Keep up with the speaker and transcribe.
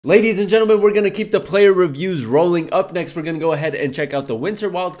Ladies and gentlemen, we're going to keep the player reviews rolling. Up next, we're going to go ahead and check out the Winter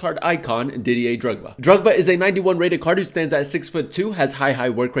Wildcard Icon, Didier Drogba. Drogba is a 91 rated card who stands at 6'2", has high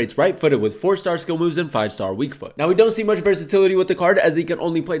work rates, right-footed with 4-star skill moves and 5-star weak foot. Now, we don't see much versatility with the card as he can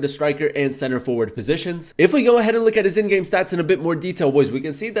only play the striker and center forward positions. If we go ahead and look at his in-game stats in a bit more detail, boys, we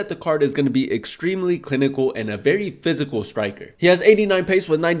can see that the card is going to be extremely clinical and a very physical striker. He has 89 pace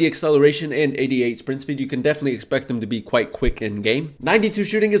with 90 acceleration and 88 sprint speed. You can definitely expect him to be quite quick in game. 92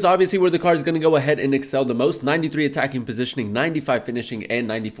 shooting is obviously where the card is going to go ahead and excel the most. 93 attacking positioning, 95 finishing, and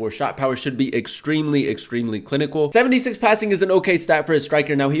 94 shot power should be extremely clinical. 76 passing is an okay stat for a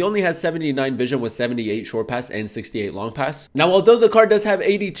striker. Now, he only has 79 vision with 78 short pass and 68 long pass. Now, although the card does have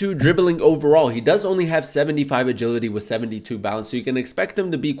 82 dribbling overall, he does only have 75 agility with 72 balance, so you can expect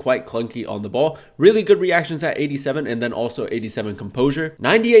him to be quite clunky on the ball. Really good reactions at 87 and then also 87 composure.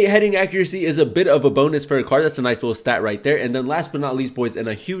 98 heading accuracy is a bit of a bonus for a card. That's a nice little stat right there. And then last but not least, boys, and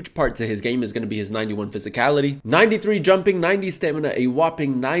a huge part to his game is going to be his 91 physicality, 93 jumping, 90 stamina, a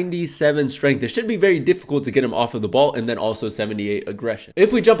whopping 97 strength. It should be very difficult to get him off of the ball, and then also 78 aggression.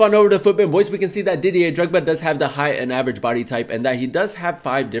 If we jump on over to Footbin, boys, we can see that Didier Drogba does have the high and average body type and that he does have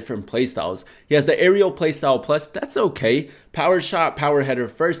 5 different playstyles. He has the aerial playstyle plus, that's okay, power shot, power header,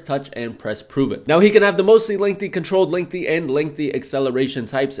 first touch, and press proven. Now, he can have the mostly lengthy, controlled lengthy, and lengthy acceleration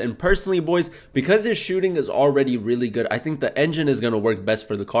types, and personally, boys, because his shooting is already really good, I think the engine is going to work best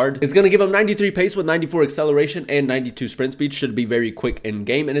for the card. It's going to give him 93 pace with 94 acceleration and 92 sprint speed, should be very quick in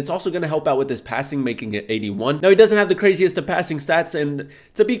game, and it's also going to help out with his passing, making it 81. Now, he doesn't have the craziest of passing stats, and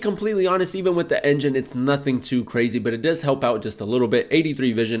to be completely honest, even with the engine, it's nothing too crazy, but it does help out just a little bit.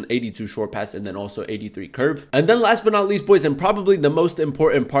 83 vision, 82 short pass, and then also 83 curve. And then last but not least, boys, and probably the most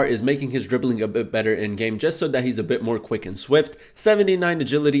important part is making his dribbling a bit better in game, just so that he's a bit more quick and swift. 79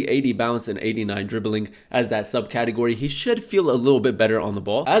 agility, 80 balance, and 89 dribbling as that subcategory. He should feel a little bit better on the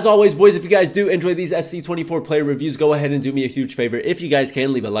ball. As always, boys, if you guys do enjoy these FC24 player reviews, go ahead and do me a huge favor. If you guys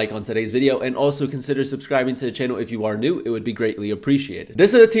can, leave a like on today's video and also consider subscribing to the channel if you are new. It would be greatly appreciated.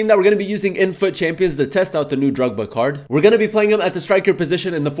 This is a team that we're going to be using in Foot Champions to test out the new Drogba card. We're going to be playing him at the striker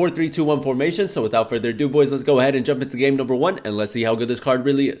position in the 4-3-2-1 formation. So without further ado, boys, let's go ahead and jump into game number 1 and let's see how good this card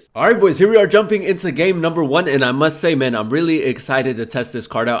really is. All right, boys, here we are jumping into game number 1, and I must say, man, I'm really excited to test this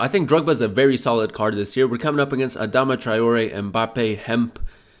card out. I think Drogba is a very solid card this year. We're coming up against Adama Traore, Mbappe, Hemp.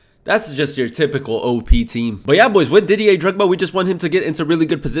 That's just your typical OP team. But yeah, boys, with Didier Drogba, we just want him to get into really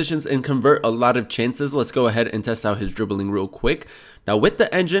good positions and convert a lot of chances. Let's go ahead and test out his dribbling real quick. Now, with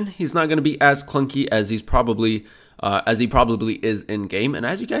the engine, he's not going to be as clunky as he probably is in game. And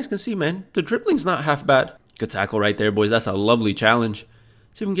as you guys can see, man, the dribbling's not half bad. Good tackle right there, boys. That's a lovely challenge.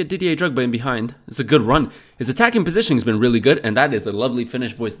 See if we can get Didier Drogba in behind. It's a good run. His attacking positioning has been really good, and that is a lovely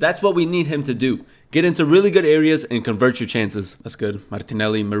finish, boys. That's what we need him to do. Get into really good areas and convert your chances. That's good.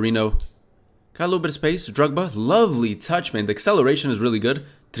 Martinelli, Marino. Got a little bit of space. Drogba, lovely touch, man. The acceleration is really good.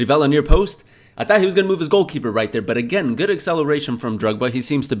 Trivela near post. I thought he was going to move his goalkeeper right there, but again, good acceleration from Drogba. He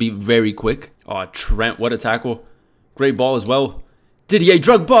seems to be very quick. Oh, Trent, what a tackle. Great ball as well. Didier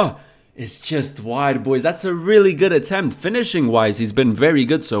Drogba! It's just wide, boys. That's a really good attempt. Finishing wise, he's been very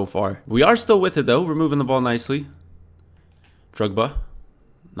good so far. We are still with it though. We're moving the ball nicely. Drogba.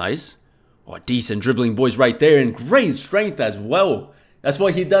 Nice. Oh, decent dribbling, boys, right there. And great strength as well. That's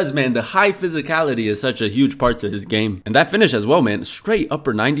what he does, man. The high physicality is such a huge part to his game. And that finish as well, man. Straight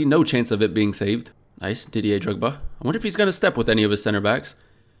upper 90. No chance of it being saved. Nice. Didier Drogba. I wonder if he's going to step with any of his center backs.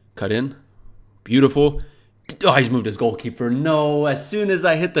 Cut in. Beautiful. Oh, he's moved his goalkeeper. No, as soon as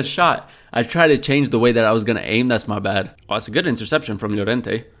I hit the shot, I tried to change the way that I was going to aim. That's my bad. Oh, it's a good interception from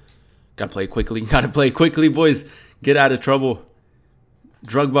Llorente. Got to play quickly. Got to play quickly, boys. Get out of trouble.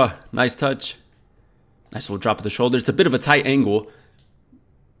 Drogba, nice touch. Nice little drop of the shoulder. It's a bit of a tight angle.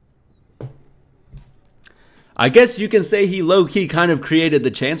 I guess you can say he low-key kind of created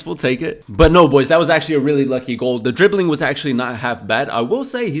the chance. We'll take it. But no, boys, that was actually a really lucky goal. The dribbling was actually not half bad. I will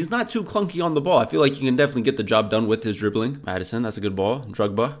say he's not too clunky on the ball. I feel like he can definitely get the job done with his dribbling. Madison, that's a good ball.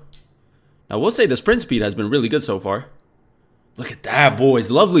 Drogba. Now, we'll say the sprint speed has been really good so far. Look at that, boys.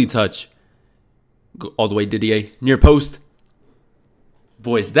 Lovely touch. Go all the way, Didier. Near post.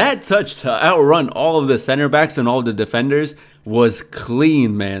 Boys, that touch to outrun all of the center backs and all of the defenders was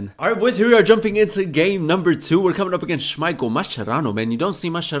clean, man. All right, boys, here we are jumping into game number 2. We're coming up against Schmeichel, Mascherano, man. You don't see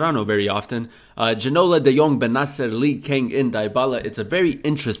Mascherano very often. Ginola, De Jong, Benasser, Lee, Kang, and Dybala. It's a very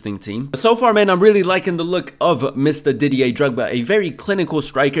interesting team. So far, man, I'm really liking the look of Mr. Didier Drogba, a very clinical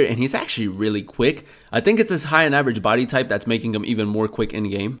striker, and he's actually really quick. I think it's his high and average body type that's making him even more quick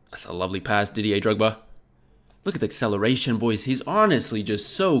in game. That's a lovely pass, Didier Drogba. Look at the acceleration, boys. He's honestly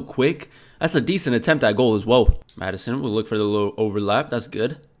just so quick. That's a decent attempt at goal as well. Madison will look for the little overlap. That's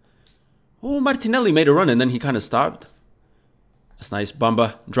good. Oh, Martinelli made a run and then he kind of stopped. That's nice.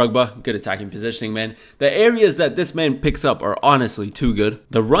 Bamba, Drogba, good attacking positioning, man. The areas that this man picks up are honestly too good.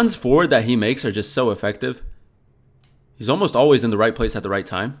 The runs forward that he makes are just so effective. He's almost always in the right place at the right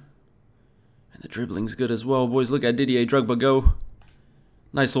time. And the dribbling's good as well, boys. Look at Didier Drogba go.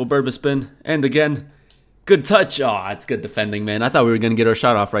 Nice little Berba spin. And again, good touch. Oh, it's good defending, man. I thought we were going to get our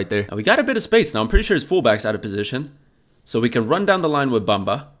shot off right there. Now, we got a bit of space now. I'm pretty sure his fullback's out of position. So we can run down the line with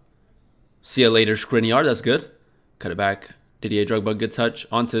Bamba. See you later, Skriniar. That's good. Cut it back. Didier Drogba, good touch.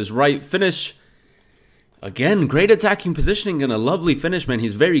 Onto his right. Finish. Again, great attacking positioning and a lovely finish, man.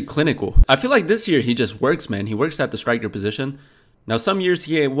 He's very clinical. I feel like this year he just works, man. He works at the striker position. Now, some years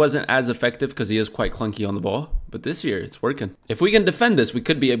he wasn't as effective because he is quite clunky on the ball. But this year, it's working. If we can defend this, we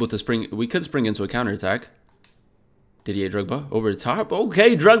could be able to spring into a counterattack. Didier Drogba over the top.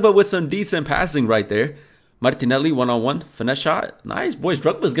 Okay, Drogba with some decent passing right there. Martinelli one-on-one, finesse shot. Nice, boys.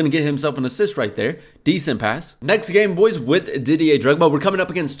 Drogba's going to get himself an assist right there. Decent pass. Next game, boys, with Didier Drogba. We're coming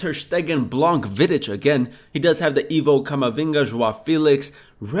up against Ter Stegen, Blanc, Vidic again. He does have the Ivo, Camavinga, Joao Felix,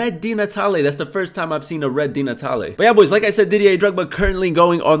 Red Di Natale. That's the first time I've seen a Red Di Natale. But yeah, boys, like I said, Didier Drogba currently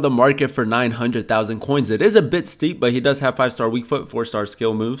going on the market for 900,000 coins. It is a bit steep, but he does have 5-star weak foot, 4-star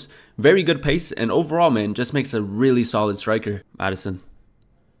skill moves. Very good pace, and overall, man, just makes a really solid striker. Madison.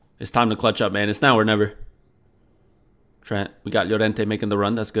 It's time to clutch up, man. It's now or never. Trent, we got Llorente making the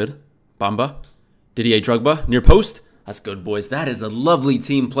run. That's good. Bamba. Didier Drogba, near post. That's good, boys. That is a lovely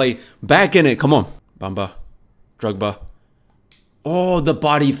team play. Back in it. Come on. Bamba. Drogba. Oh, the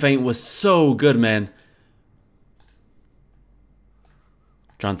body feint was so good, man.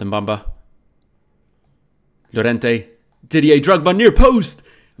 Jonathan Bamba. Llorente. Didier Drogba, near post.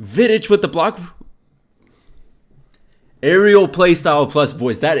 Vidic with the block. Aerial playstyle plus,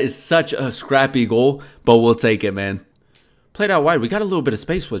 boys. That is such a scrappy goal, but we'll take it, man. Played out wide. We got a little bit of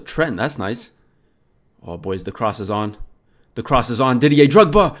space with Trent. That's nice. Oh, boys, the cross is on. The cross is on. Didier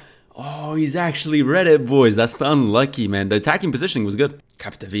Drogba. Oh, he's actually read it, boys. That's the unlucky, man. The attacking positioning was good.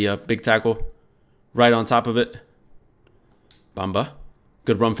 Capdevia, big tackle. Right on top of it. Bamba.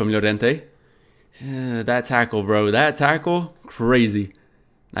 Good run from Llorente. That tackle, bro. That tackle. Crazy.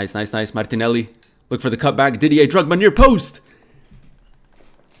 Nice, nice, nice. Martinelli. Look for the cutback. Didier Drogba near post.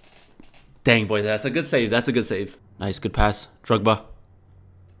 Dang, boys. That's a good save. That's a good save. Nice, good pass. Drogba.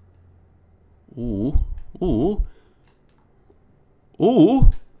 Ooh. Ooh.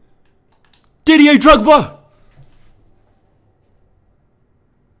 Ooh. Didier Drogba!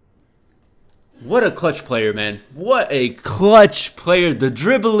 What a clutch player, man. What a clutch player. The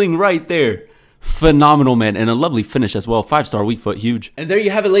dribbling right there. Phenomenal, man, and a lovely finish as well. 5-star weak foot, huge. And there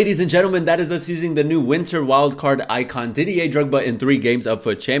you have it, ladies and gentlemen. That is us using the new Winter Wildcard Icon Didier Drogba in 3 games up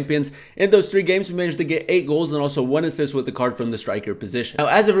for champions. In those 3 games, we managed to get 8 goals and also 1 assist with the card from the striker position. Now,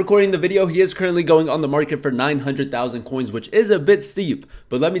 as of recording the video, he is currently going on the market for 900,000 coins, which is a bit steep.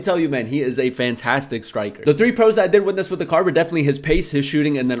 But let me tell you, man, he is a fantastic striker. The 3 pros that I did witness with the card were definitely his pace, his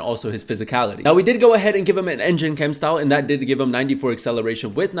shooting, and then also his physicality. Now, we did go ahead and give him an engine chem style, and that did give him 94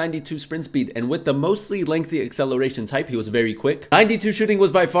 acceleration with 92 sprint speed, and with the mostly lengthy acceleration type, he was very quick. 92 shooting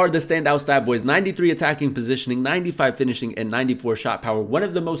was by far the standout stat, boys. 93 attacking positioning, 95 finishing, and 94 shot power. One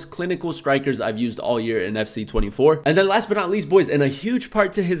of the most clinical strikers I've used all year in FC 24. And then last but not least, boys, and a huge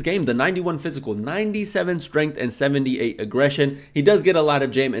part to his game, the 91 physical, 97 strength, and 78 aggression. He does get a lot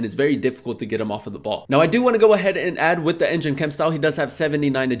of jam, and it's very difficult to get him off of the ball. Now, I do want to go ahead and add with the engine chem style, he does have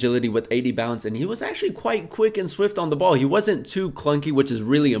 79 agility with 80 balance, and he was actually quite quick and swift on the ball. He wasn't too clunky, which is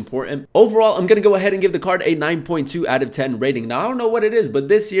really important. Overall, I'm going to go ahead and give the card a 9.2 out of 10 rating. Now, I don't know what it is, but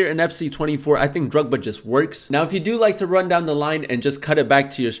this year in FC 24, I think Drogba just works. Now, if you do like to run down the line and just cut it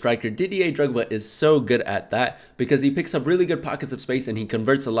back to your striker, Didier Drogba is so good at that because he picks up really good pockets of space and he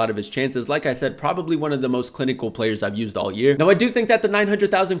converts a lot of his chances. Like I said, probably one of the most clinical players I've used all year. Now, I do think that the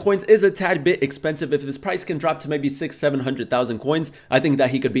 900,000 coins is a tad bit expensive. If his price can drop to maybe 600,000-700,000 coins, I think that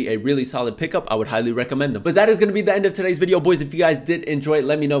he could be a really solid pickup. I would highly recommend him. But that is going to be the end of today's video, boys. If you guys did enjoy it,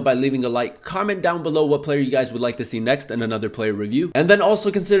 let me know by leaving a like. Comment down below what player you guys would like to see next and another player review. And then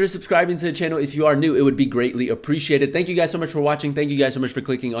also consider subscribing to the channel if you are new. It would be greatly appreciated. Thank you guys so much for watching. Thank you guys so much for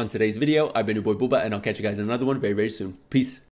clicking on today's video. I've been your boy Booba, and I'll catch you guys in another one very, very soon. Peace.